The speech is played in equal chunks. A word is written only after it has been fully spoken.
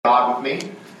God with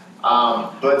me.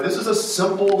 But this is a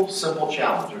simple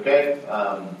challenge, okay?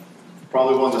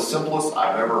 Probably one of the simplest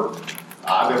I've ever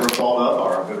thought of,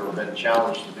 or I've ever been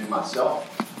challenged to do myself.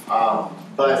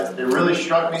 But it really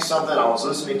struck me something. I was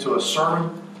listening to a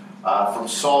sermon from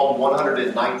Psalm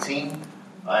 119,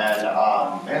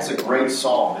 and it's a great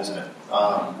psalm, isn't it?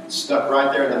 It's stuck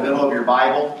right there in the middle of your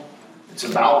Bible. It's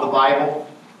about the Bible.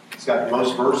 It's got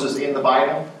most verses in the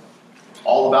Bible.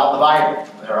 All about the Bible,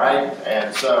 all right?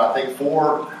 And so I think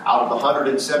 4 out of the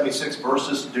 176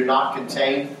 verses do not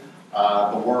contain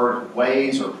the word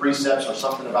ways or precepts or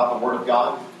something about the Word of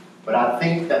God. But I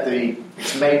think that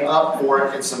it's made up for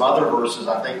it in some other verses,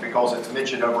 I think, because it's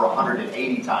mentioned over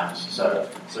 180 times. So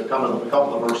a couple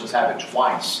of verses have it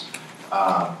twice.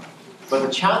 But the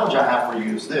challenge I have for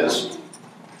you is this,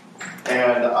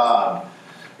 and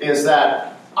is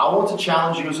that I want to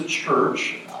challenge you as a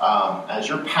church, as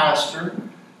your pastor,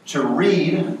 to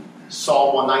read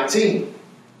Psalm 119. You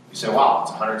say, wow,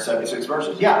 it's 176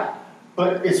 verses. Yeah,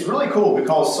 but it's really cool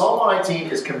because Psalm 119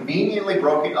 is conveniently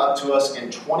broken up to us in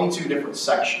 22 different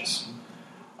sections.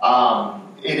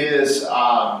 It is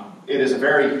a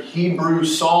very Hebrew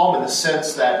psalm in the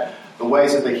sense that the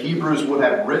ways that the Hebrews would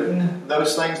have written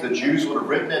those things, the Jews would have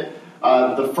written it.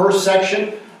 The first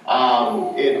section,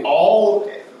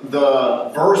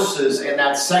 the verses in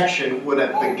that section would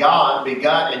have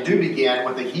began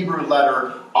with the Hebrew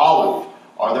letter Aleph,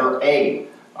 or their A.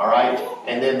 All right,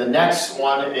 and then the next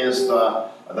one is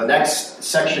the next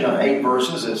section of 8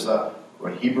 verses is the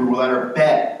Hebrew letter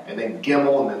Bet, and then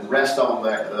Gimel, and then the rest of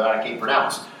them that I can't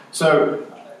pronounce. So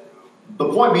the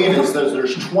point being is that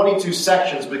there's 22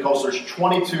 sections because there's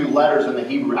 22 letters in the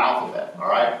Hebrew alphabet. All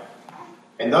right,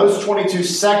 and those 22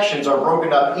 sections are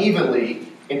broken up evenly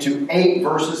into 8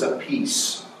 verses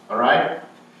apiece. All right?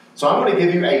 So I'm going to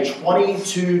give you a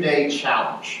 22-day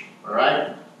challenge. All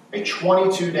right? A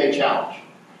 22-day challenge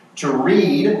to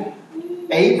read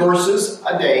 8 verses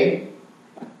a day.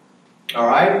 All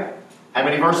right? How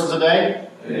many verses a day?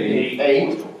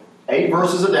 8. 8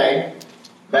 verses a day.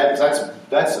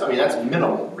 That's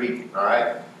minimal reading. All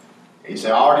right? You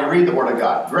say, I already read the Word of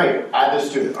God. Great. Add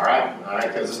this to it. All right? All right?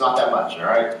 Because it's not that much. All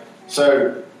right?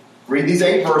 So read these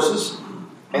 8 verses.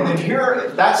 And then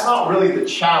here, that's not really the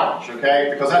challenge, okay?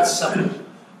 Because that's simple.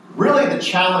 Really, the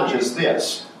challenge is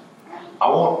this. I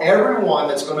want everyone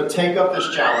that's going to take up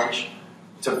this challenge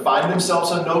to find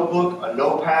themselves a notebook, a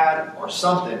notepad, or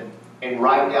something, and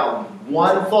write down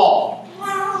one thought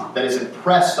that is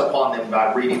impressed upon them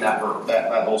by reading that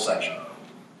whole section.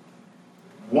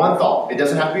 One thought. It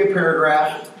doesn't have to be a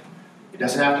paragraph. It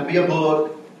doesn't have to be a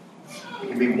book. It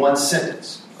can be one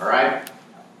sentence, all right?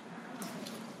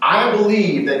 I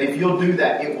believe that if you'll do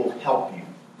that, it will help you.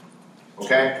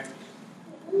 Okay?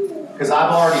 Because I've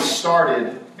already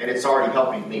started, and it's already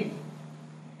helping me.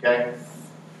 Okay?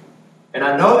 And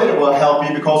I know that it will help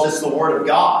you because it's the Word of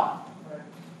God.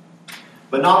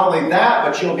 But not only that,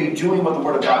 but you'll be doing what the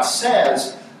Word of God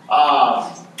says,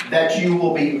 that you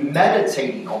will be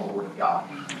meditating on the Word of God.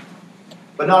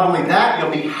 But not only that, you'll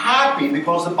be happy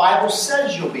because the Bible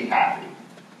says you'll be happy.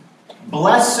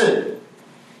 Blessed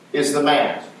is the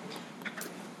man,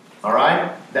 all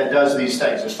right, that does these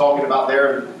things. It's talking about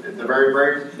there at the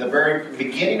very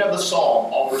beginning of the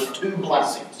psalm offers 2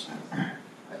 blessings.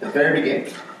 At the very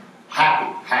beginning.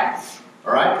 Happy.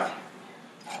 All right?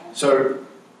 So,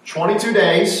 22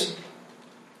 days,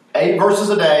 8 verses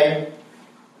a day,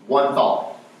 1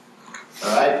 thought.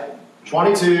 All right?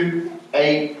 22,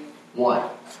 8, 1.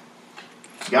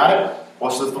 Got it?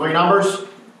 What's the 3 numbers?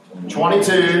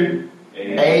 22,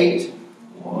 8,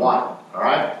 1. All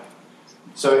right?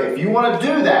 So if you want to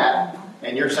do that,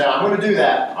 and you're saying, I'm going to do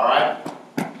that, all right?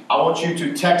 I want you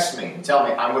to text me and tell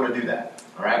me, I'm going to do that,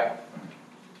 all right?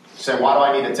 Say, why do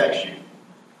I need to text you?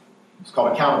 It's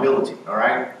called accountability, all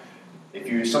right?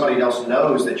 If somebody else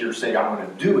knows that you're saying, I'm going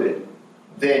to do it,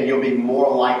 then you'll be more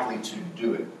likely to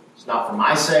do it. It's not for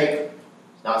my sake.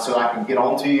 It's not so I can get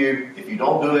on to you. If you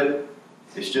don't do it,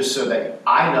 it's just so that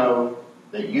I know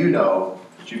that you know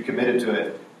that you've committed to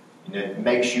it, and it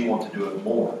makes you want to do it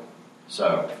more.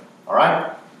 So, all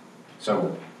right?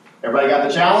 So, everybody got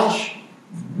the challenge?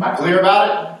 Am I clear about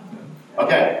it?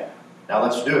 Okay. Now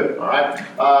let's do it, all right?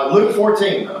 Luke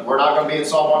 14. We're not going to be in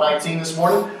Psalm 119 this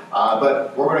morning,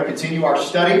 but we're going to continue our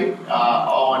study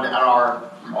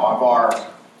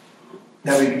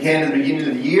that we began at the beginning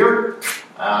of the year.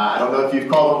 I don't know if you've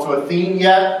caught on to a theme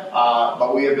yet,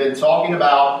 but we have been talking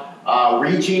about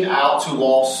reaching out to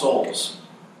lost souls.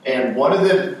 And one of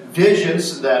the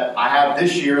visions that I have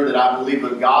this year that I believe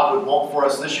that God would want for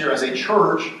us this year as a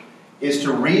church is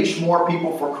to reach more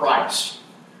people for Christ.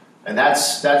 And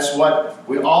that's what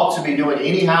we ought to be doing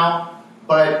anyhow,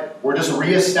 but we're just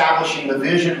reestablishing the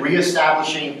vision,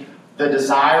 reestablishing the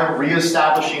desire,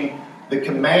 reestablishing the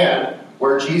command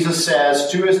where Jesus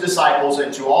says to his disciples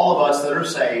and to all of us that are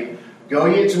saved, go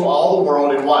ye into all the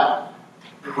world and what?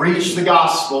 Preach the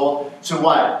gospel to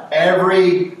what?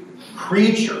 Every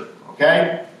creature.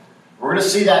 Okay? We're going to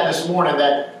see that this morning,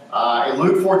 that in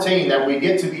Luke 14, that we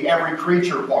get to the every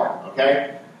creature part.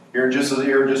 Okay? Here in just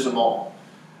a moment.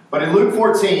 But in Luke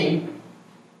 14,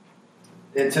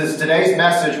 it says today's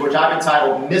message, which I've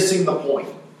entitled Missing the Point.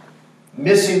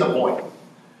 Missing the point.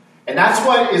 And that's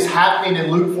what is happening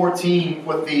in Luke 14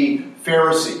 with the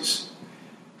Pharisees.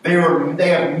 They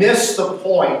have missed the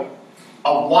point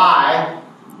of why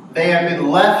they have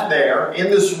been left there in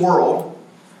this world.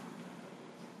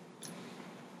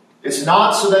 It's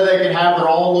not so that they can have their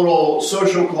own little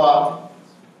social club.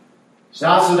 It's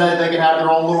not so that they can have their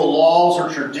own little laws or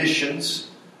traditions.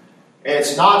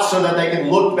 It's not so that they can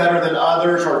look better than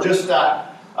others or just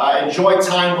enjoy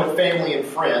time with family and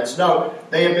friends. No,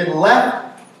 they have been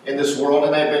left in this world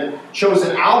and they've been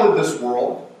chosen out of this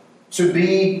world to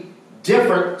be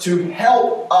different, to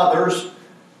help others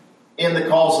in the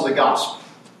cause of the gospel.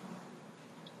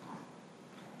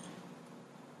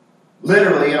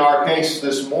 Literally, in our case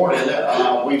this morning,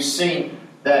 we've seen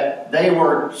that they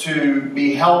were to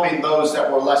be helping those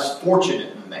that were less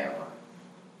fortunate than they were.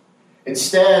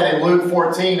 Instead, in Luke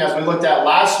 14, as we looked at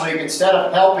last week, instead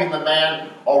of helping the man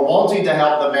or wanting to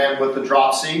help the man with the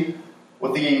dropsy,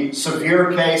 with the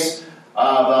severe case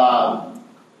of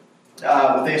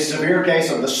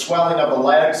the swelling of the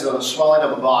legs or the swelling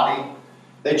of the body,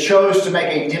 they chose to make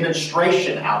a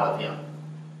demonstration out of him,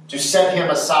 to set him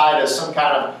aside as some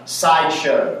kind of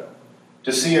sideshow,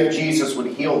 to see if Jesus would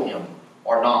heal him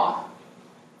or not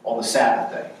on the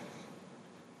Sabbath day.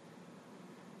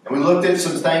 And we looked at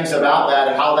some things about that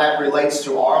and how that relates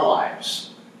to our lives.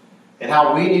 And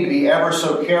how we need to be ever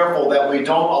so careful that we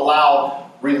don't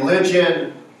allow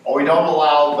religion or we don't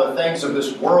allow the things of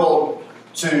this world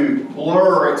to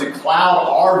blur and to cloud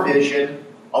our vision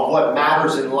of what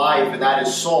matters in life, and that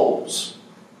is souls.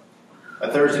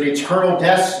 That there's an eternal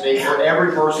destiny for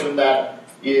every person that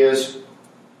is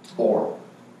born.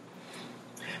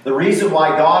 The reason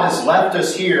why God has left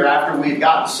us here after we've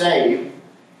gotten saved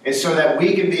is so that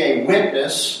we can be a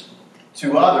witness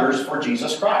to others for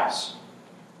Jesus Christ.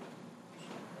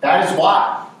 That is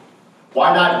why.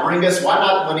 Why not bring us, why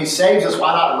not, when He saves us,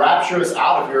 why not rapture us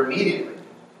out of here immediately?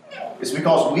 It's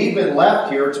because we've been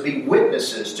left here to be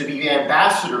witnesses, to be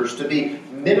ambassadors, to be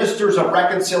ministers of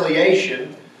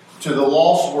reconciliation to the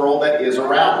lost world that is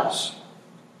around us.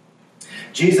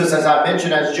 Jesus, as I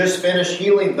mentioned, has just finished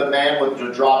healing the man with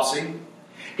the dropsy.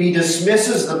 He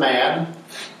dismisses the man,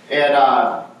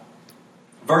 and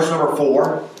verse number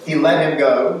 4, he let him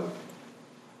go.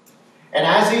 And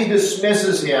as he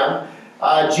dismisses him,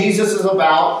 Jesus is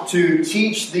about to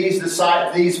teach these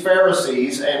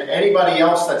Pharisees and anybody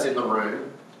else that's in the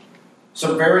room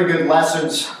some very good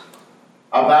lessons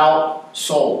about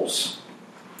souls.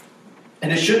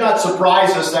 And it should not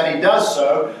surprise us that he does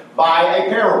so by a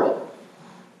parable,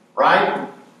 right?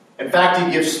 In fact,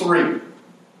 he gives 3. And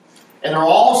they're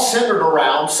all centered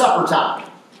around supper time,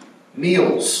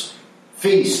 meals,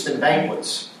 feasts, and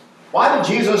banquets. Why did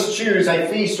Jesus choose a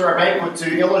feast or a banquet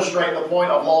to illustrate the point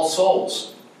of lost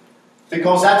souls?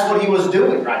 Because that's what he was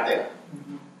doing right there.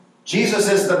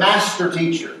 Jesus is the master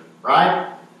teacher,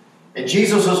 right? And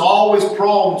Jesus was always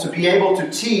prone to be able to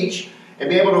teach and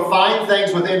be able to find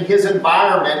things within his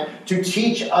environment to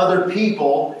teach other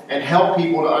people and help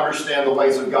people to understand the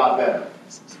ways of God better.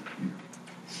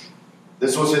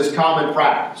 This was his common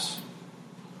practice.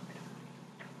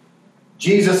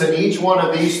 Jesus, in each one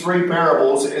of these 3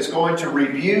 parables, is going to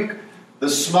rebuke the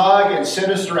smug and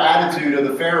sinister attitude of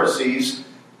the Pharisees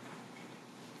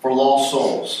for lost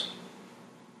souls.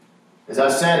 As I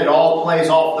said, it all plays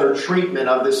off their treatment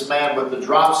of this man with the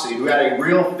dropsy, who had a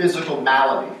real physical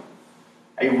malady,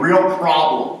 a real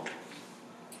problem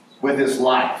with his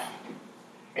life.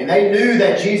 And they knew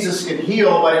that Jesus could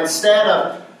heal, but instead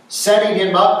of setting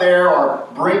him up there or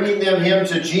bringing him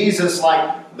to Jesus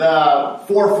like the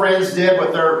 4 friends did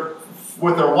with their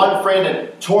one friend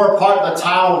and tore apart the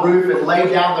tile roof and laid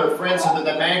down their friends so that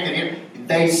the man could hear,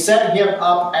 they set him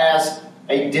up as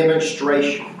a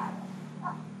demonstration.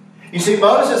 You see,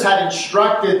 Moses had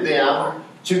instructed them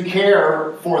to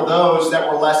care for those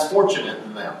that were less fortunate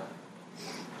than them.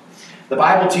 The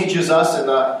Bible teaches us in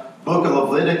the book of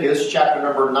Leviticus, chapter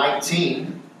number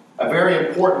 19, a very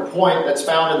important point that's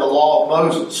found in the law of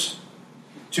Moses.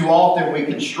 Too often we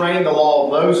constrain the law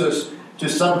of Moses to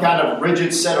some kind of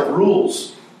rigid set of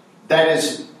rules that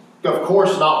is of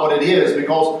course not what it is,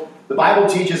 because the Bible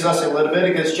teaches us in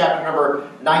Leviticus chapter number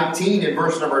 19 and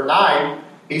verse number 9,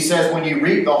 he says, when you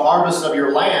reap the harvest of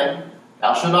your land,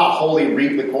 thou shalt not wholly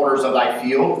reap the corners of thy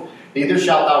field, neither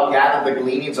shalt thou gather the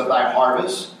gleanings of thy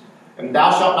harvest. And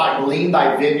thou shalt not glean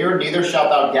thy vineyard, neither shalt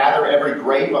thou gather every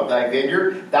grape of thy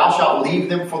vineyard. Thou shalt leave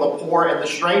them for the poor and the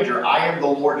stranger. I am the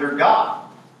Lord your God.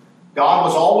 God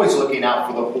was always looking out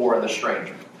for the poor and the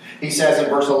stranger. He says in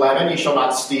verse 11, ye shall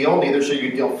not steal, neither shall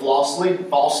you deal falsely,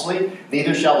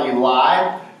 neither shall you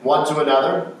lie one to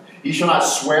another. Ye shall not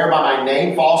swear by my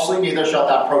name falsely, neither shalt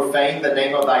thou profane the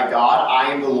name of thy God.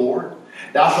 I am the Lord.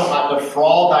 Thou shalt not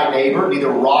defraud thy neighbor, neither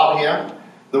rob him.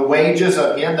 The wages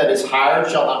of him that is hired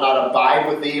shall not abide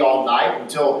with thee all night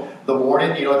until the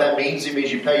morning. You know what that means? It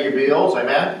means you pay your bills.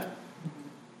 Amen?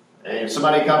 And if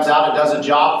somebody comes out and does a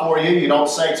job for you, you don't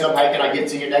say to them, hey, can I get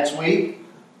to you next week?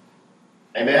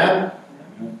 Amen?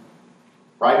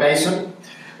 Right, Mason?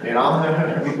 You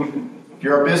know? If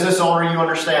you're a business owner, you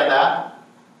understand that.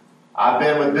 I've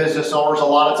been with business owners a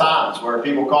lot of times where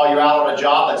people call you out on a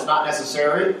job that's not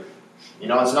necessary. You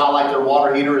know, it's not like their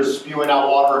water heater is spewing out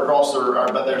water across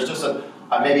but there's just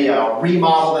maybe a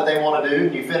remodel that they want to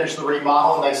do. You finish the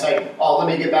remodel and they say, oh, let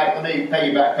me pay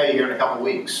you here in a couple of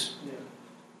weeks. Yeah.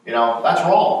 You know, that's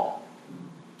wrong.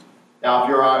 Now,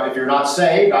 if you're not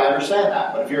saved, I understand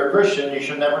that. But if you're a Christian, you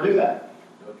should never do that.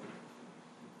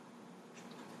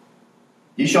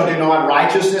 Ye shall do no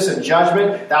unrighteousness and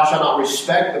judgment. Thou shalt not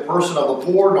respect the person of the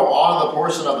poor, nor honor the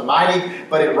person of the mighty.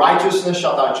 But in righteousness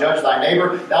shalt thou judge thy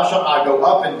neighbor. Thou shalt not go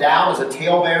up and down as a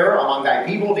talebearer among thy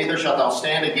people. Neither shalt thou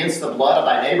stand against the blood of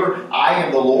thy neighbor. I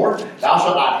am the Lord. Thou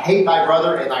shalt not hate thy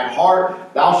brother in thine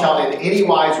heart. Thou shalt in any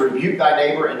wise rebuke thy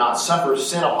neighbor and not suffer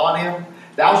sin upon him.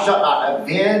 Thou shalt not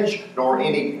avenge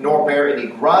nor bear any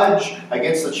grudge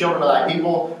against the children of thy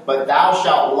people, but thou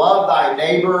shalt love thy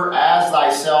neighbor as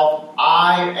thyself.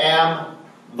 I am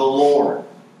the Lord.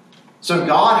 So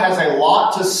God has a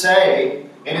lot to say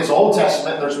in His Old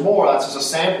Testament. There's more. That's just a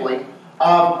sampling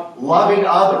of loving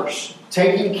others,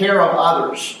 taking care of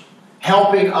others,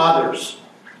 helping others.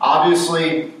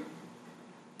 Obviously,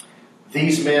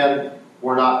 these men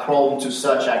were not prone to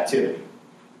such activity.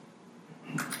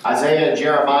 Isaiah and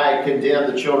Jeremiah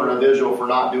condemned the children of Israel for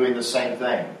not doing the same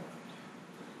thing.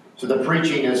 So the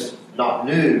preaching is not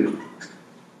new,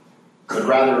 but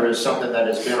rather is something that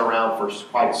has been around for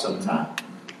quite some time.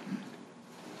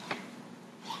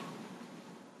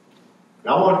 And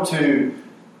I want to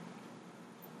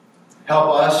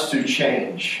help us to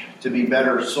change, to be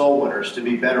better soul winners, to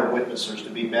be better witnessers, to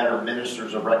be better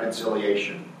ministers of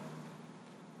reconciliation.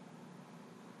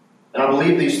 And I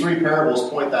believe these three parables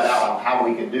point that out on how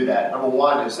we can do that. Number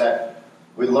one is that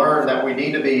we learn that we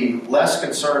need to be less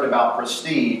concerned about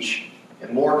prestige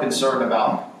and more concerned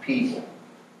about people.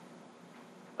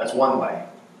 That's one way.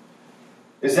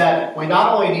 Is that we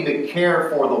not only need to care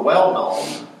for the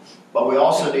well-known, but we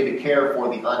also need to care for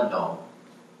the unknown.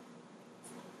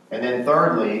 And then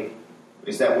thirdly,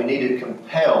 is that we need to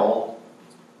compel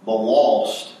the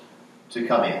lost to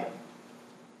come in.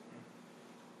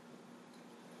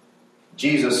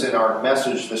 Jesus, in our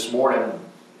message this morning,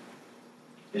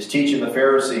 is teaching the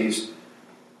Pharisees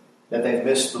that they've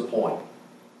missed the point.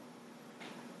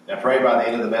 And I pray by the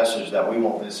end of the message that we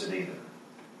won't miss it either.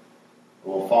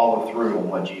 We'll follow through on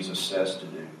what Jesus says to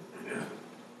do.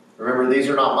 Remember, these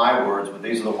are not my words, but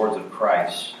these are the words of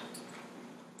Christ.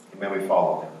 And may we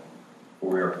follow them,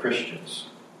 for we are Christians.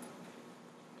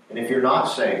 And if you're not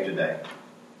saved today,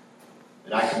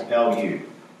 then I compel you,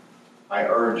 I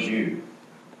urge you,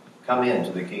 come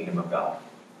into the kingdom of God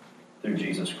through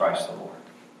Jesus Christ the Lord.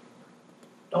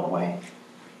 Don't wait,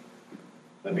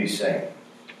 but be saved.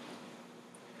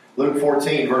 Luke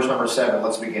 14, verse number 7.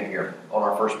 Let's begin here on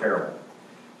our first parable.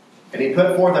 And he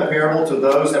put forth a parable to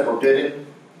those that were bidden,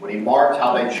 when he marked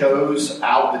how they chose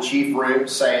out the chief room,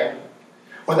 saying,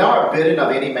 when thou art bidden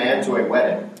of any man to a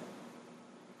wedding,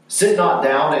 sit not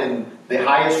down in the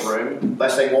highest room,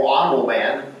 lest a more honorable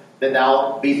man than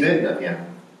thou be bidden of him.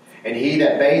 And he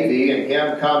that bade thee and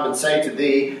him come and say to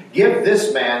thee, give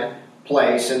this man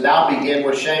place, and thou begin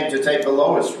with shame to take the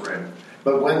lowest room.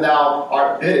 But when thou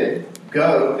art bidden,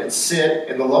 go and sit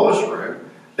in the lowest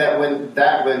room, that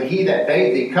when he that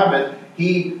bade thee cometh,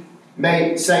 he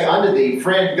may say unto thee,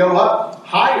 friend, go up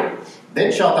higher.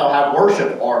 Then shalt thou have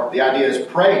worship, or the idea is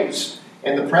praise,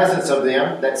 in the presence of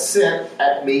them that sit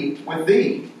at meat with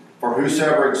thee. For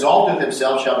whosoever exalteth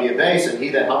himself shall be abased, and he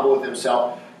that humbleth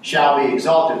himself shall be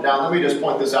exalted. Now, let me just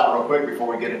point this out real quick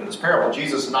before we get into this parable.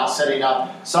 Jesus is not setting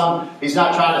up he's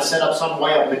not trying to set up some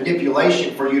way of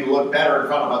manipulation for you to look better in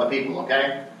front of other people,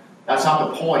 okay? That's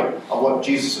not the point of what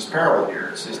Jesus' parable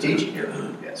here is, his teaching here.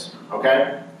 Yes.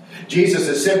 Okay? Jesus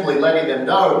is simply letting them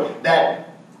know that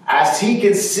as he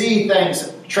can see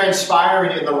things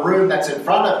transpiring in the room that's in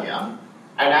front of him,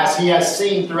 and as he has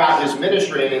seen throughout his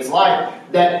ministry and his life,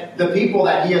 that the people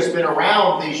that he has been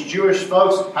around, these Jewish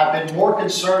folks, have been more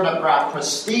concerned about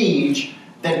prestige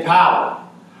than power.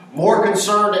 More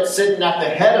concerned at sitting at the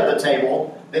head of the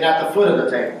table than at the foot of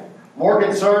the table. More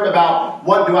concerned about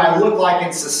what do I look like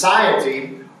in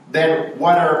society than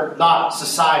whether or not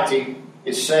society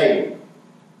is saved.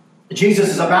 Jesus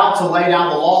is about to lay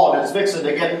down the law, and it's fixing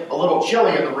to get a little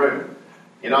chilly in the room.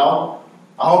 You know,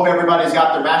 I hope everybody's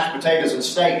got their mashed potatoes and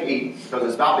steak eaten, because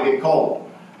it's about to get cold.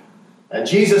 And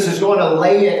Jesus is going to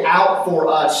lay it out for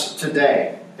us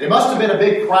today. And it must have been a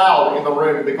big crowd in the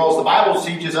room, because the Bible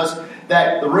teaches us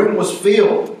that the room was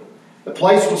filled. The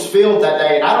place was filled that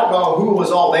day. And I don't know who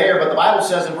was all there, but the Bible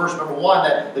says in verse number 1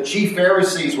 that the chief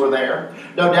Pharisees were there.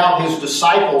 No doubt his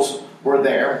disciples were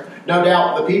there. No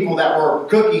doubt the people that were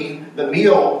cooking the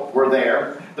meal were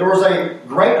there. There was a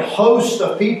great host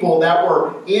of people that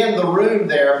were in the room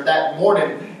there that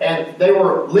morning, and they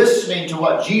were listening to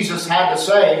what Jesus had to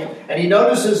say. And he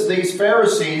notices these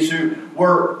Pharisees who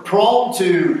were prone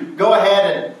to go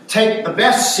ahead and take the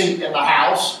best seat in the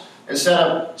house instead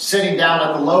of sitting down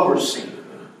at the lower seat.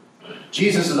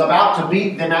 Jesus is about to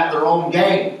beat them at their own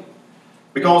game.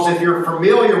 Because if you're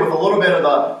familiar with a little bit of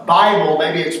the Bible,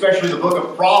 maybe especially the book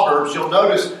of Proverbs, you'll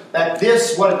notice that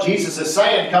this, what Jesus is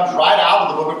saying, comes right out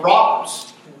of the book of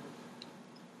Proverbs.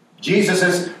 Jesus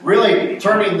is really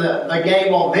turning the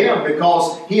game on them,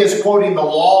 because he is quoting the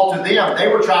law to them. They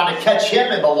were trying to catch him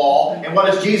in the law, and what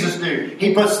does Jesus do?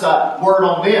 He puts the word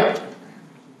on them.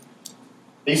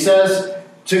 He says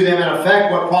to them, in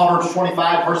effect, what Proverbs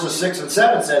 25 verses 6 and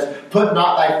 7 says, "Put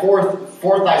not thy forth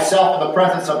thyself in the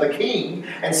presence of the king,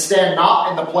 and stand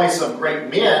not in the place of great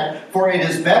men, for it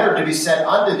is better to be said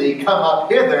unto thee, Come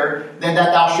up hither, than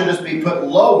that thou shouldest be put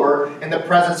lower in the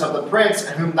presence of the prince,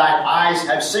 whom thine eyes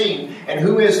have seen." And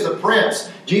who is the prince?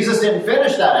 Jesus didn't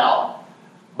finish that out,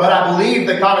 but I believe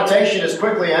the connotation is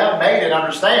quickly made and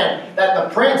understand that the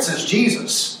prince is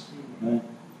Jesus.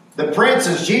 The prince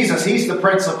is Jesus. He's the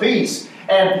Prince of Peace.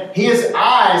 And his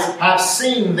eyes have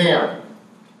seen them,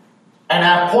 and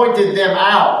have pointed them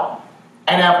out,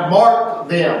 and have marked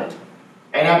them,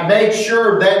 and have made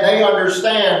sure that they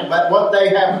understand that what they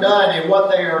have done and what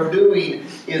they are doing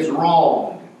is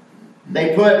wrong.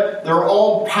 They put their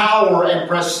own power and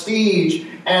prestige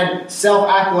and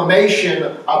self-acclamation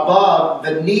above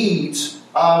the needs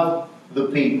of the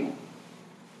people.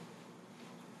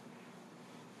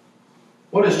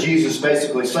 What is Jesus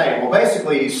basically saying? Well,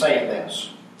 basically he's saying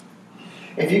this.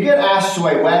 If you get asked to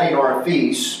a wedding or a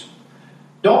feast,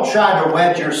 don't try to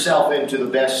wedge yourself into the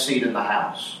best seat in the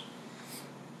house.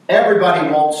 Everybody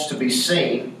wants to be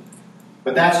seen,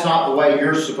 but that's not the way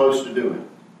you're supposed to do it.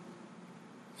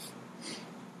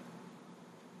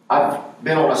 I've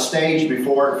been on a stage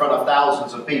before in front of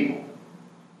thousands of people.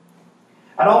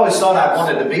 I'd always thought I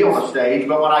wanted to be on a stage,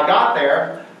 but when I got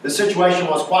there, the situation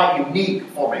was quite unique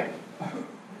for me.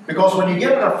 Because when you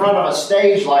get in front of a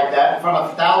stage like that, in front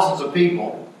of thousands of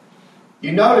people,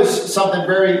 you notice something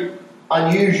very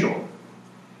unusual.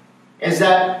 Is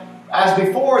that, as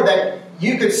before, that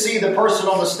you could see the person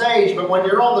on the stage, but when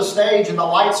you're on the stage and the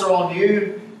lights are on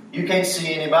you, you can't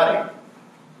see anybody.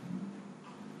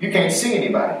 You can't see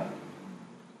anybody.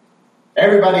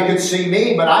 Everybody could see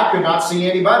me, but I could not see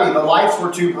anybody. The lights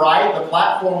were too bright, the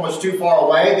platform was too far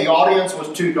away, the audience was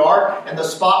too dark, and the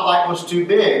spotlight was too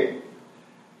big.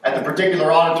 At the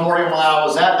particular auditorium where I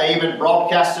was at, they even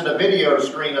broadcasted a video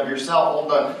screen of yourself on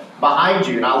the behind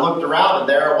you. And I looked around and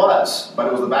there it was. But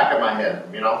it was the back of my head,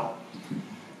 you know.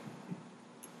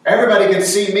 Everybody could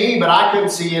see me, but I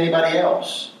couldn't see anybody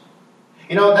else.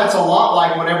 You know, that's a lot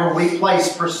like whenever we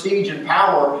place prestige and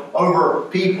power over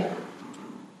people.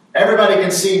 Everybody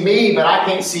can see me, but I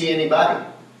can't see anybody.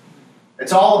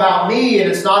 It's all about me,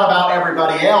 and it's not about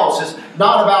everybody else. It's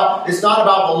not about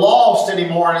the lost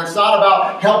anymore, and it's not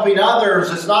about helping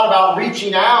others. It's not about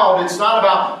reaching out. It's not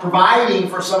about providing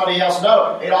for somebody else.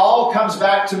 No, it all comes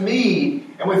back to me.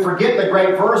 And we forget the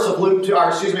great verse of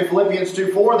Philippians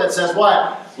 2:4 that says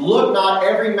what? Look not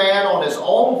every man on his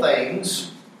own things,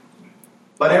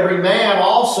 but every man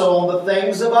also on the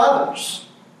things of others.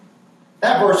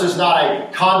 That verse is not a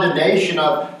condemnation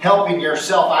of helping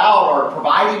yourself out or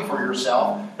providing for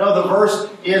yourself. No, the verse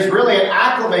is really an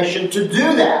acclamation to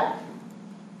do that.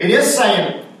 It is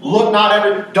saying,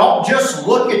 don't just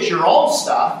look at your own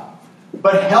stuff,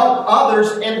 but help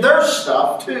others in their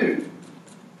stuff too.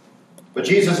 But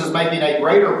Jesus is making a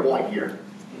greater point here.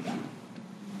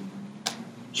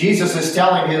 Jesus is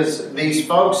telling these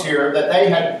folks here that they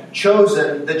had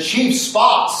chosen the chief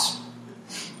spots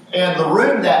in the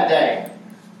room that day.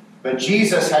 But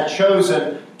Jesus had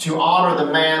chosen to honor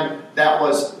the man that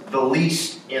was the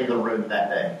least in the room that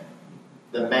day.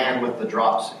 The man with the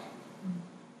dropsy.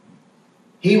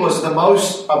 He was the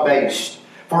most abased.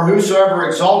 For whosoever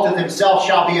exalteth himself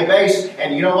shall be abased.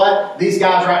 And you know what? These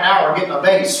guys right now are getting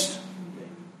abased.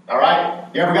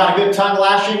 Alright? You ever got a good tongue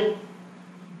lashing?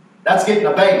 That's getting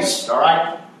abased.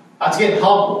 Alright? That's getting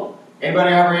humble.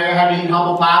 Anybody ever had to eat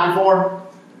humble pie before?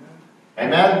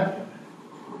 Amen?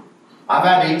 I've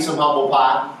had to eat some humble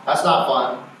pie. That's not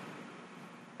fun.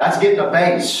 That's getting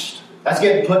abased. That's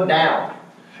getting put down.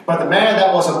 But the man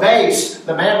that was abased,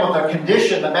 the man with a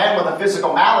condition, the man with a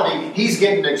physical malady, he's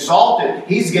getting exalted.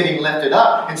 He's getting lifted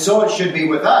up. And so it should be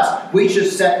with us. We should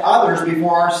set others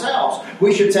before ourselves.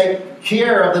 We should take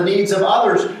care of the needs of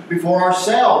others before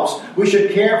ourselves. We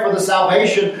should care for the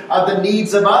salvation of the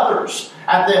needs of others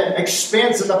at the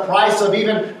expense and the price of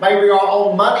even maybe our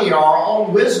own money, or our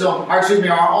own wisdom, or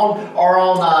our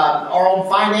own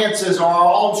finances, or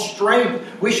our own strength.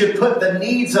 We should put the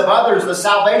needs of others, the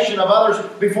salvation of others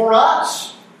before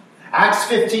us. Acts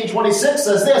 15:26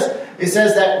 says this. It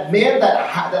says that men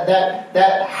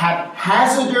that have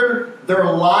hazarded their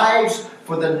lives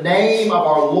for the name of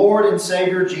our Lord and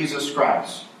Savior Jesus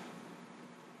Christ.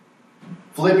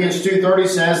 Philippians 2:30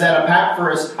 says that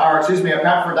Epaphroditus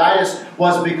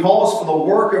was because for the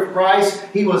work of Christ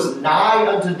he was nigh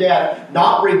unto death,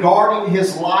 not regarding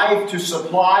his life to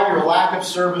supply your lack of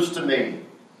service to me.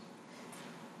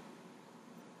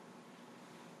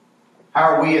 How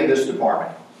are we in this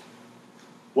department?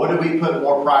 What do we put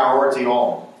more priority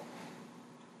on?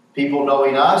 People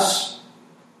knowing us,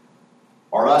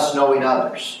 or us knowing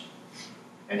others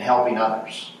and helping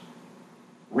others,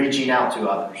 reaching out to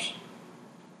others?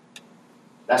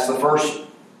 That's the first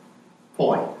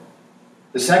point.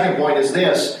 The second point is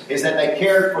this, is that they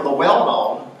cared for the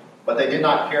well-known, but they did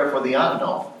not care for the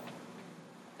unknown.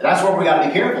 And that's where we got to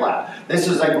be careful at. This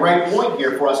is a great point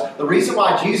here for us. The reason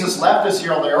why Jesus left us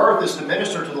here on the earth is to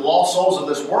minister to the lost souls of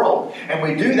this world. And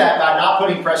we do that by not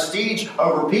putting prestige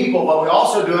over people, but we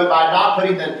also do it by not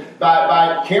putting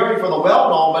by caring for the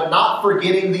well-known, but not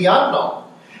forgetting the unknown.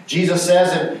 Jesus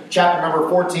says in chapter number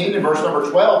 14 and verse number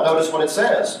 12, notice what it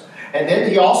says. And then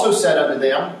he also said unto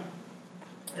them,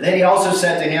 and then he also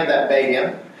said to him that bade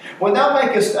him, when thou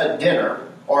makest a dinner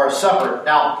or a supper.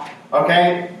 Now,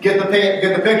 okay, get the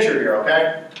picture here,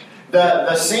 okay?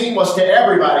 The scene was to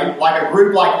everybody, like a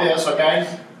group like this,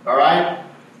 okay? All right?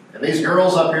 And these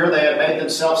girls up here, they had made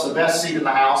themselves the best seat in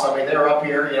the house. I mean, they were up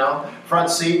here, front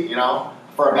seat,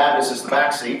 for a Baptist is the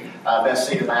back seat, best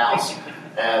seat in the house.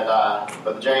 And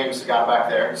but James got back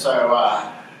there. So,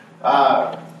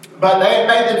 but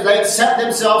they had set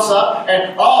themselves up,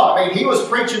 and he was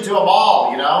preaching to them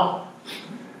all,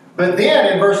 But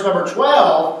then in verse number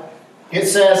 12, it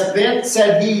says, then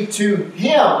said he to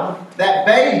him that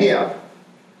bade him.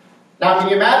 Now, can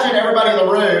you imagine everybody in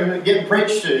the room getting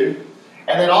preached to,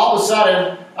 and then all of a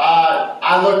sudden,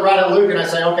 I look right at Luke and I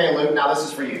say, okay, Luke, now this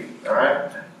is for you, all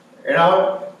right?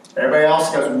 Everybody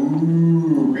else goes,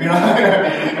 ooh,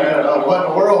 what in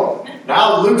the world?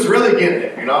 Now Luke's really getting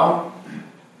it,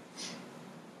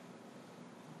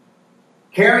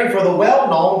 Caring for the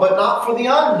well-known, but not for the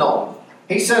unknown.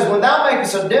 He says, when thou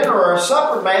makest a dinner or a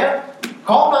supper, man,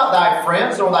 call not thy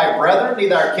friends, nor thy brethren,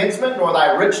 neither thy kinsmen, nor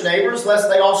thy rich neighbors, lest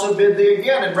they also bid thee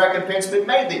again, and recompense be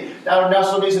made thee. Now, there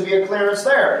also needs to be a clearance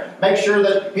there. Make sure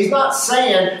that he's not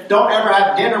saying, don't ever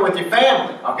have dinner with your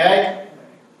family, okay?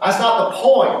 That's not the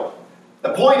point.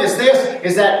 The point is this,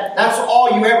 is that that's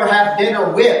all you ever have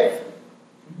dinner with.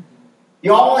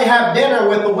 You only have dinner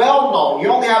with the well-known. You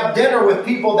only have dinner with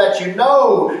people that you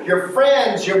know, your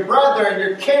friends, your brother, and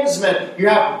your kinsmen. You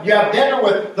have dinner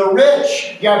with the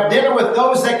rich. You have dinner with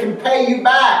those that can pay you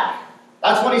back.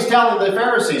 That's what he's telling the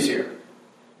Pharisees here.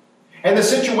 And the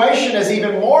situation is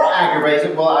even more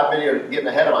aggravating. Well, I've been here getting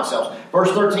ahead of myself.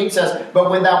 Verse 13 says, but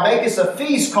when thou makest a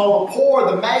feast, call the poor,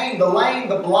 the maimed, the lame,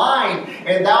 the blind,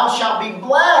 and thou shalt be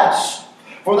blessed.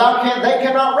 For they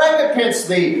cannot recompense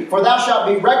thee, for thou shalt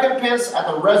be recompensed at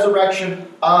the resurrection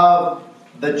of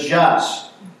the just.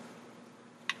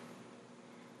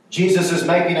 Jesus is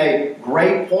making a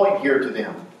great point here to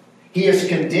them. He is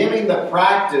condemning the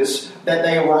practice that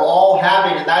they were all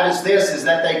having, and that is this, is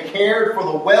that they cared for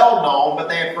the well-known, but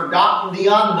they had forgotten the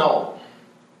unknown.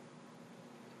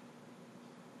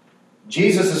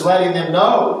 Jesus is letting them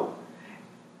know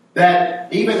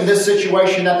that even this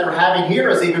situation that they're having here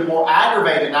is even more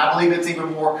aggravated, and I believe it's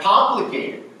even more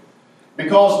complicated.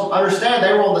 Because, understand,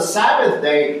 they were on the Sabbath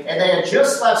day, and they had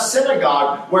just left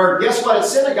synagogue, where, guess what, at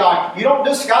synagogue, you don't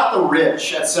just got the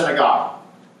rich at synagogue.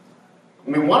 I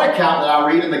mean, one account that I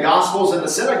read in the Gospels, in the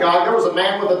synagogue, there was a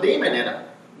man with a demon in it.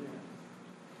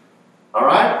 All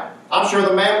right? I'm sure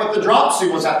the man with the dropsy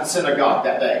was at the synagogue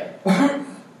that day.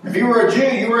 If you were a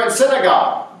Jew, you were in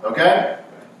synagogue. Okay?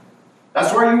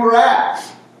 That's where you were at.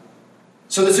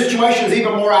 So the situation is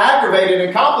even more aggravated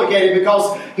and complicated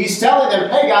because he's telling them,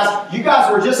 hey guys, you guys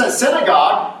were just at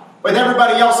synagogue with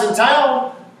everybody else in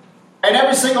town. And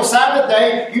every single Sabbath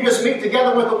day, you just meet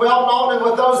together with the well-known and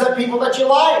with those people that you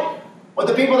like. With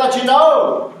the people that you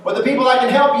know. With the people that can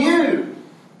help you.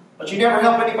 But you never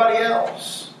help anybody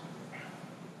else.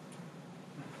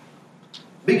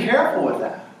 Be careful with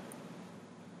that.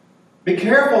 Be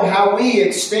careful how we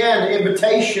extend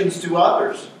invitations to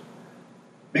others.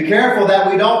 Be careful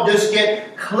that we don't just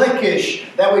get cliquish,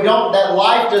 that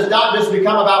life does not just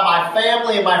become about my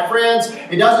family and my friends.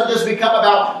 It doesn't just become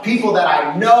about people that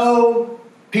I know,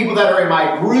 people that are in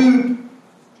my group.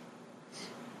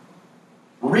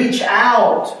 Reach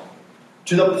out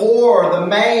to the poor, the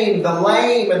maimed, the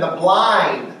lame, and the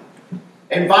blind.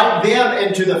 Invite them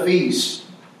into the feast.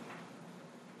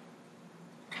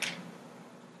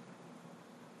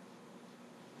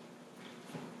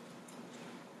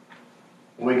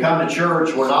 When we come to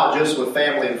church, we're not just with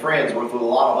family and friends, we're with a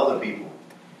lot of other people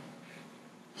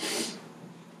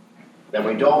that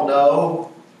we don't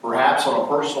know, perhaps on a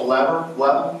personal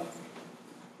level.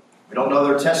 We don't know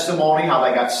their testimony, how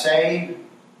they got saved.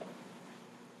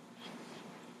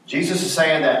 Jesus is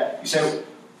saying that,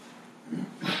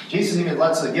 Jesus even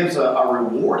gives a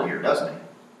reward here, doesn't he?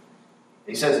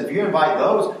 He says, if you invite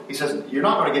those, he says, you're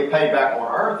not going to get paid back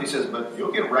on earth. He says, but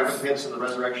you'll get recompense in the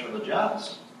resurrection of the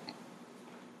just.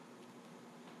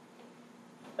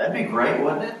 That'd be great,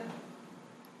 wouldn't it?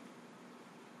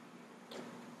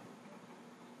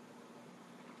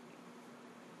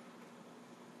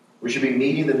 We should be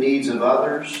meeting the needs of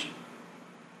others.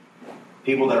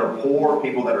 People that are poor,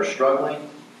 people that are struggling.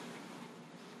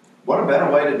 What a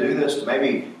better way to do this to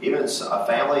maybe even a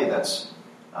family that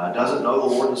doesn't know the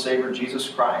Lord and Savior Jesus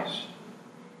Christ.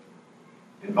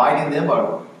 Inviting them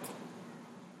over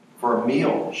for a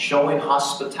meal, showing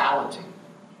hospitality.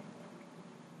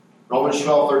 Romans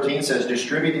 12:13 says,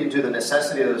 distributing to the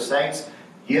necessity of the saints,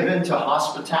 given to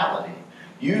hospitality.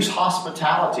 Use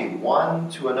hospitality one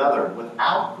to another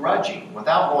without grudging,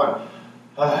 without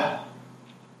grudging.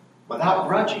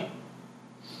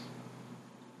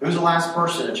 Who's the last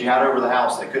person that you had over the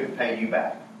house that couldn't pay you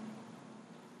back?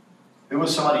 Who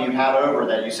was somebody you had over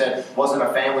that you said wasn't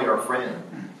a family or a friend?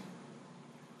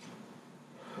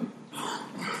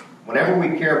 Whenever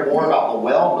we care more about the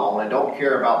well-known and don't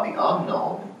care about the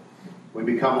unknown, we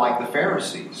become like the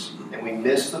Pharisees, and we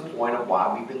miss the point of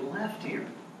why we've been left here.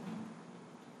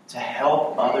 To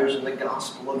help others in the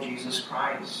gospel of Jesus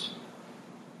Christ.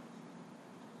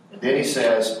 And then he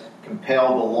says,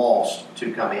 compel the lost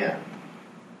to come in.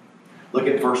 Look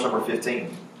at verse number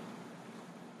 15.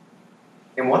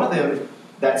 And one of them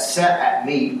that sat at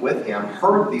meat with him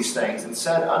heard these things and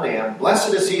said unto him,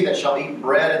 blessed is he that shall eat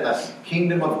bread in the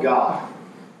kingdom of God.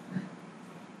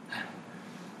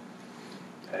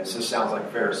 It just sounds like a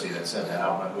Pharisee that said that. I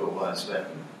don't know who it was, but,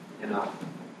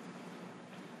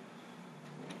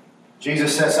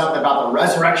 Jesus says something about the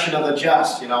resurrection of the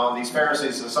just, and these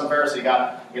Pharisees, some Pharisee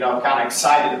got, kind of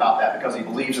excited about that because he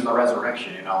believes in the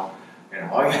resurrection, well,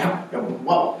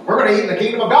 we're going to eat in the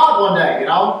kingdom of God one day,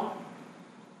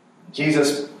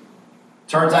 Jesus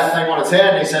turns that thing on its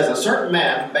head and he says, a certain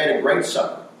man made a great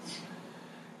supper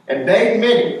and bade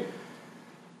many,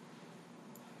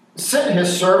 sent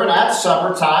his servant at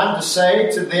supper time to say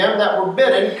to them that were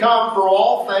bidden, come, for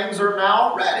all things are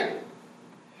now ready.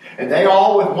 And they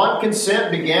all with one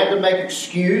consent began to make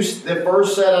excuse. The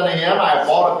first said unto him, I have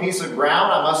bought a piece of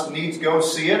ground, I must needs go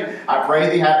see it. I pray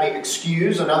thee have me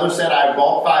excused. Another said, I have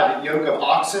bought 5 yoke of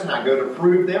oxen, I go to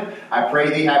prove them. I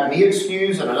pray thee have me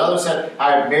excused. And another said,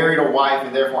 I have married a wife,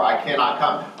 and therefore I cannot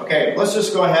come. Okay, let's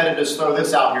just go ahead and just throw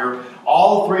this out here.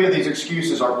 All 3 of these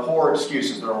excuses are poor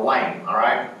excuses. They're lame, all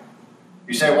right?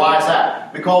 You say, why is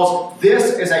that? Because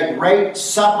this is a great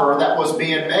supper that was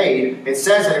being made. It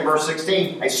says in verse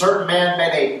 16, a certain man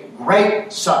made a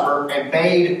great supper and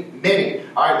bade many.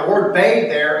 All right, the word bade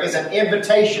there is an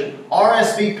invitation.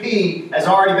 RSVP has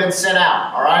already been sent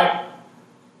out, all right?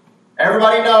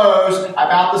 Everybody knows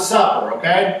about the supper,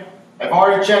 okay? They've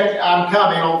already checked, I'm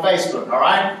coming on Facebook, all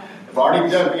right? They've already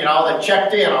done, they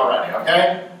checked in already,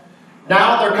 okay?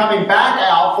 Now they're coming back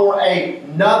out for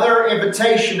another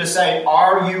invitation to say,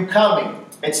 are you coming?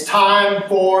 It's time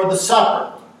for the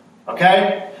supper.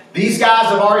 Okay? These guys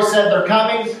have already said they're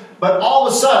coming, but all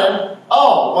of a sudden,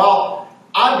 oh, well,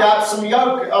 I've got some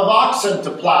yoke of oxen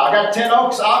to plow. I got 10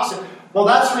 oxen. Well,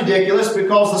 that's ridiculous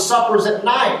because the supper's at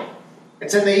night.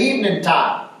 It's in the evening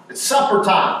time. It's supper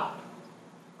time.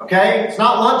 Okay? It's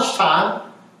not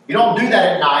lunchtime. You don't do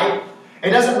that at night. It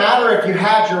doesn't matter if you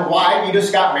had your wife, you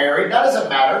just got married. That doesn't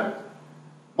matter.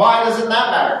 Why doesn't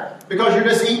that matter? Because you're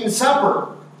just eating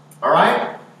supper. All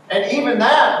right? And even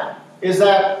that is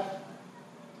that,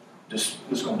 just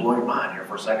going to blow your mind here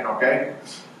for a second, okay?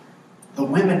 The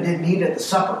women didn't eat at the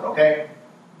supper, okay?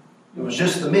 It was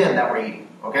just the men that were eating,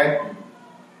 okay?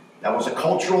 That was a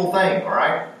cultural thing, all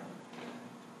right?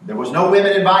 There was no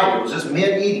women invited. It was just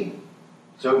men eating.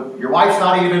 So your wife's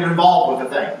not even involved with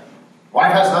the thing.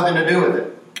 Wife has nothing to do with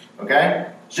it. Okay?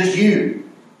 It's just you.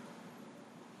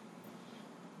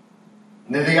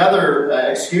 And then the other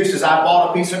excuse is I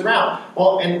bought a piece of ground.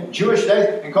 Well, in Jewish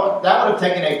days, that would have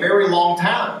taken a very long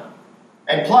time.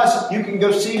 And plus, you can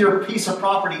go see your piece of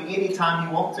property anytime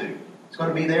you want to. It's going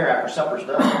to be there after supper's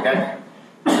done. Okay?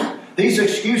 These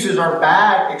excuses are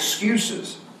bad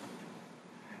excuses.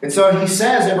 And so he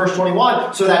says in verse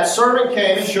 21, so that servant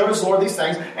came and showed his Lord these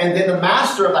things, and then the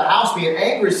master of the house, being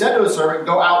angry, said to his servant,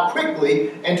 go out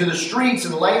quickly into the streets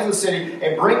and the lanes of the city,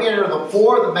 and bring in the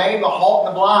poor, the maimed, the halt,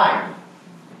 and the blind.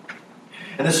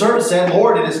 And the servant said,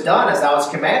 Lord, it is done as thou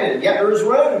hast commanded, and yet there is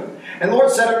room. And the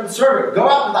Lord said unto the servant, go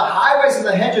out to the highways and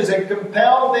the hedges, and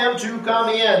compel them to come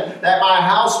in, that my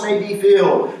house may be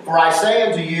filled. For I say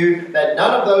unto you, that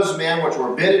none of those men which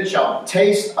were bidden shall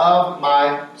taste of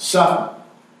my supper.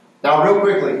 Now, real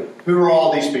quickly, who are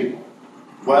all these people?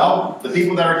 Well, the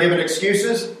people that are given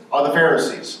excuses are the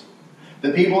Pharisees.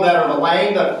 The people that are the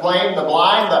lame, the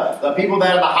blind, the people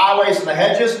that are in the highways and the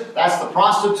hedges, that's the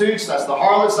prostitutes, that's the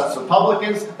harlots, that's the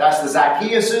publicans, that's the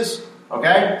Zacchaeuses,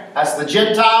 okay? That's the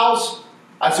Gentiles.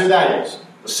 That's who that is.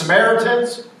 The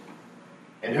Samaritans.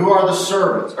 And who are the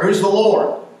servants? Or who's the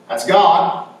Lord? That's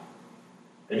God.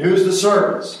 And who's the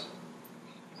servants?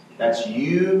 That's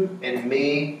you and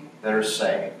me that are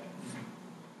saved.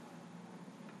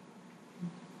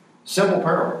 Simple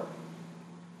parable.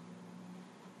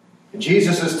 And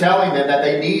Jesus is telling them that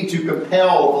they need to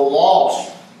compel the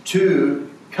lost to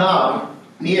come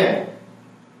in.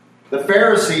 The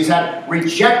Pharisees had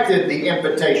rejected the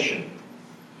invitation.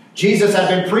 Jesus had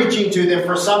been preaching to them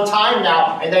for some time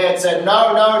now, and they had said,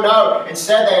 no, no, no.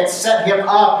 Instead, they had set him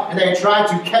up, and they had tried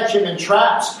to catch him in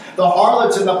traps. The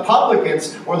harlots and the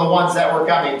publicans were the ones that were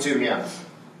coming to him.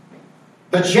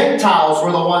 The Gentiles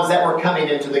were the ones that were coming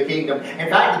into the kingdom. In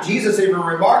fact, Jesus even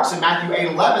remarks in Matthew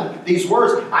 8:11 these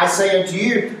words, I say unto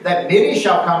you that many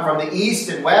shall come from the east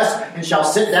and west and shall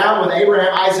sit down with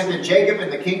Abraham, Isaac, and Jacob in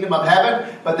the kingdom of heaven.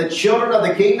 But the children of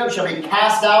the kingdom shall be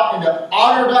cast out into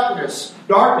utter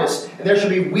darkness, and there shall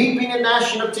be weeping and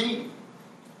gnashing of teeth.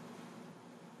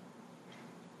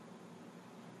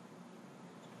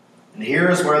 And here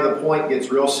is where the point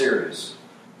gets real serious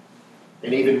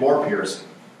and even more piercing.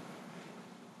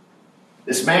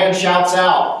 This man shouts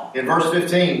out in verse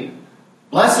 15,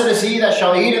 blessed is he that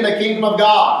shall eat in the kingdom of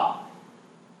God.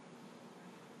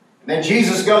 And then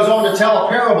Jesus goes on to tell a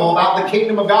parable about the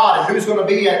kingdom of God and who's going to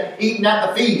be eating at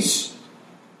the feast.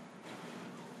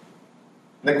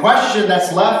 The question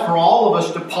that's left for all of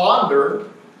us to ponder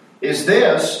is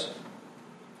this: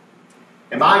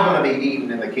 am I going to be eating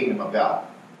in the kingdom of God?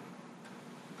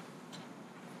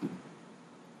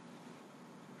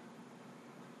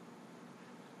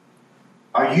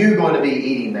 Are you going to be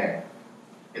eating there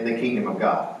in the kingdom of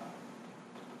God?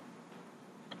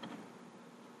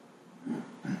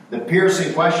 The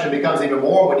piercing question becomes even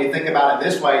more when you think about it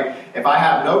this way. If I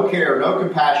have no care, no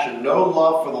compassion, no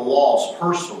love for the lost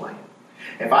personally,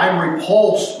 if I'm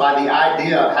repulsed by the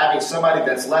idea of having somebody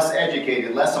that's less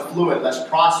educated, less affluent, less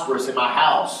prosperous in my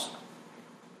house,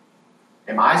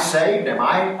 am I saved? Am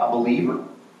I a believer?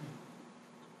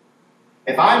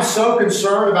 If I'm so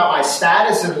concerned about my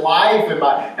status in life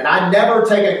and I never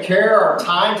take a care or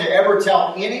time to ever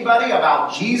tell anybody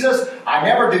about Jesus, I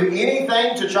never do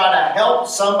anything to try to help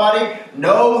somebody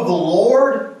know the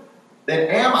Lord, then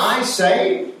am I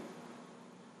saved?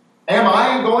 Am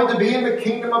I going to be in the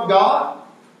kingdom of God?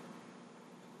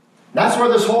 That's where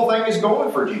this whole thing is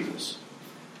going for Jesus.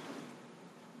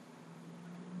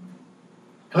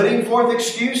 Putting forth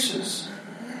excuses.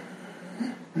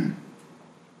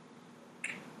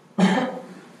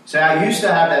 Say, I used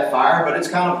to have that fire, but it's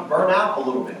kind of burnt out a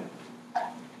little bit.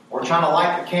 We're trying to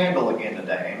light the candle again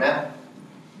today. Amen?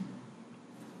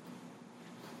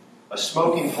 A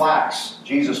smoking flax,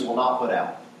 Jesus will not put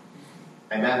out.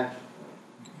 Amen?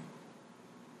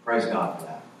 Praise God for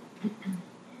that.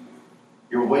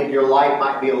 Your light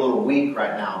might be a little weak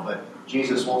right now, but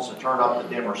Jesus wants to turn up the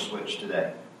dimmer switch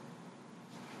today.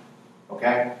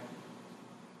 Okay?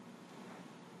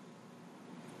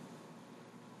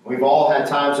 We've all had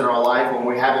times in our life when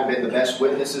we haven't been the best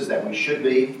witnesses that we should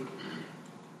be.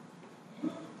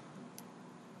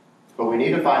 But we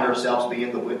need to find ourselves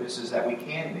being the witnesses that we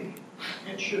can be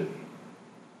and should be.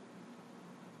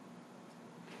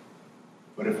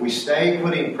 But if we stay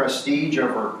putting prestige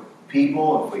over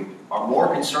people, if we are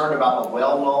more concerned about the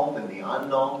well-known than the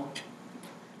unknown,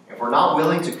 if we're not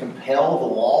willing to compel the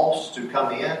lost to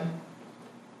come in,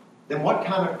 then what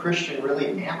kind of Christian really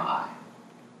am I?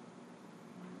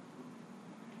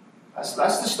 That's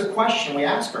just the question we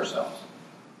ask ourselves.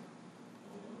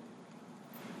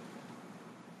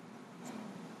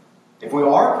 If we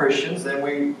are Christians, then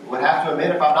we would have to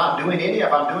admit if I'm doing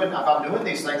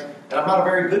these things, then I'm not a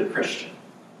very good Christian.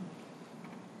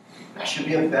 I should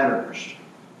be a better Christian.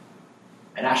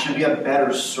 And I should be a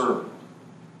better servant.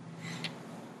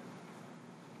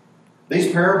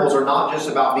 These parables are not just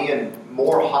about being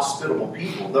more hospitable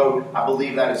people, though I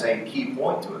believe that is a key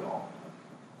point to it all.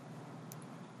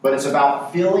 But it's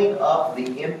about filling up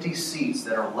the empty seats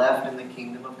that are left in the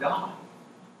kingdom of God.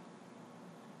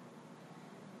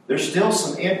 There's still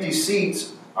some empty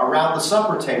seats around the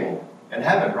supper table in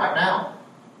heaven right now.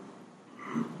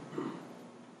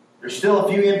 There's still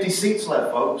a few empty seats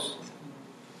left, folks.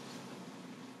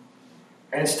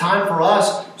 And it's time for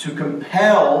us to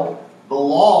compel the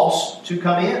lost to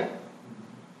come in.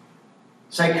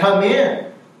 Say, come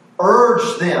in.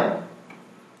 Urge them.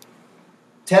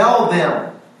 Tell them.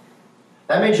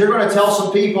 That means you're going to tell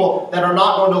some people that are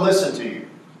not going to listen to you.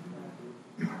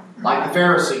 Like the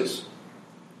Pharisees.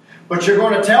 But you're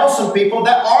going to tell some people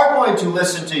that are going to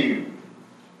listen to you.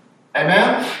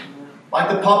 Amen? Like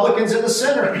the publicans and the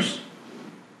sinners.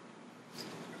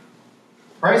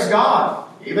 Praise God.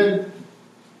 Even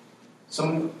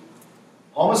some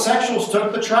homosexuals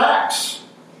took the tracts.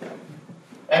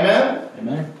 Amen?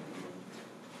 Amen.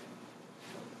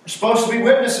 We're supposed to be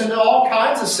witnessing to all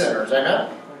kinds of sinners.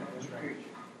 Amen?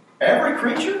 Every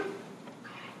creature.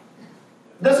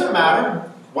 It doesn't matter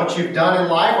what you've done in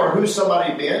life or who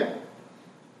somebody been.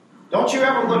 Don't you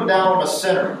ever look down on a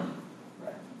sinner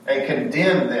and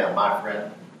condemn them, my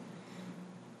friend.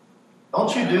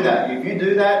 Don't you do that. If you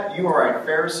do that, you are a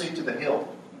Pharisee to the hilt.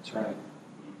 That's right.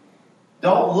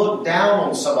 Don't look down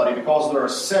on somebody because they're a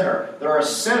sinner. They're a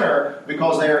sinner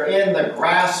because they are in the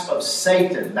grasp of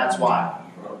Satan. That's why.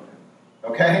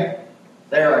 Okay?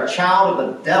 They are a child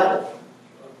of the devil.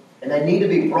 And they need to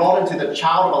be brought into the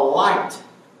child of the light.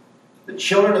 The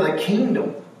children of the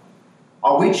kingdom.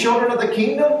 Are we children of the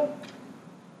kingdom?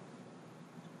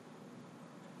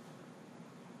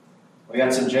 We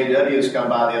had some JWs come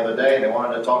by the other day. They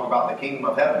wanted to talk about the kingdom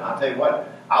of heaven. I tell you what,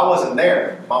 I wasn't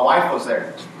there. My wife was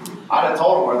there. I'd have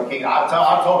told them where the kingdom.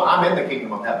 I told them I'm in the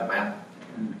kingdom of heaven, man.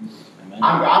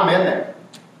 I'm in there.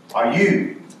 Are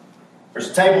you?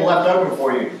 There's a table left open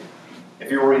for you. If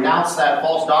you will renounce that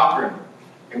false doctrine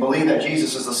and believe that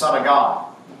Jesus is the Son of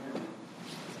God.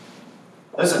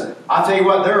 Listen, I'll tell you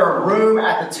what, there are room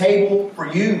at the table for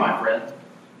you, my friend.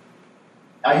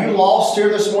 Are you lost here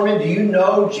this morning? Do you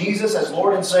know Jesus as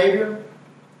Lord and Savior?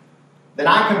 Then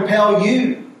I compel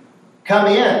you, come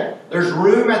in. There's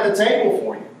room at the table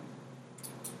for you.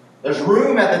 There's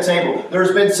room at the table.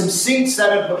 There's been some seats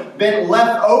that have been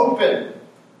left open.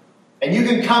 And you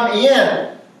can come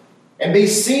in and be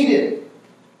seated.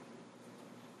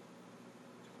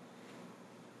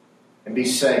 And be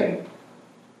saved.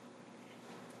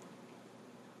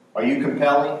 Are you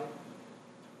compelling?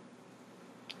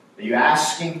 Are you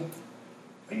asking?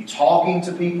 Are you talking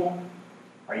to people?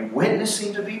 Are you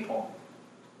witnessing to people?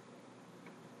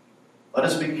 Let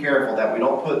us be careful that we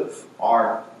don't put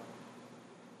our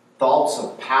thoughts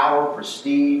of power,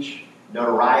 prestige,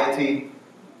 notoriety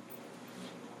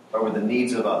over the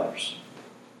needs of others.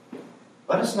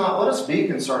 Let us be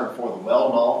concerned for the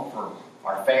well-known, for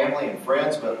our family and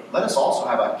friends, but let us also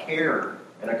have a care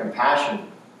and a compassion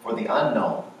for the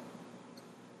unknown.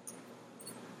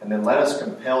 And then let us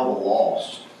compel the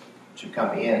lost to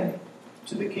come in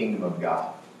to the kingdom of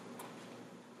God.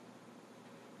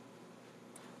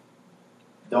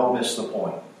 Don't miss the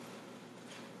point.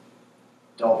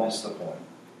 Don't miss the point.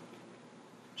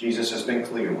 Jesus has been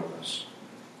clear with us.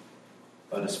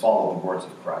 Let us follow the words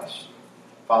of Christ.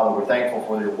 Father, we're thankful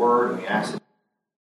for your word, and we ask that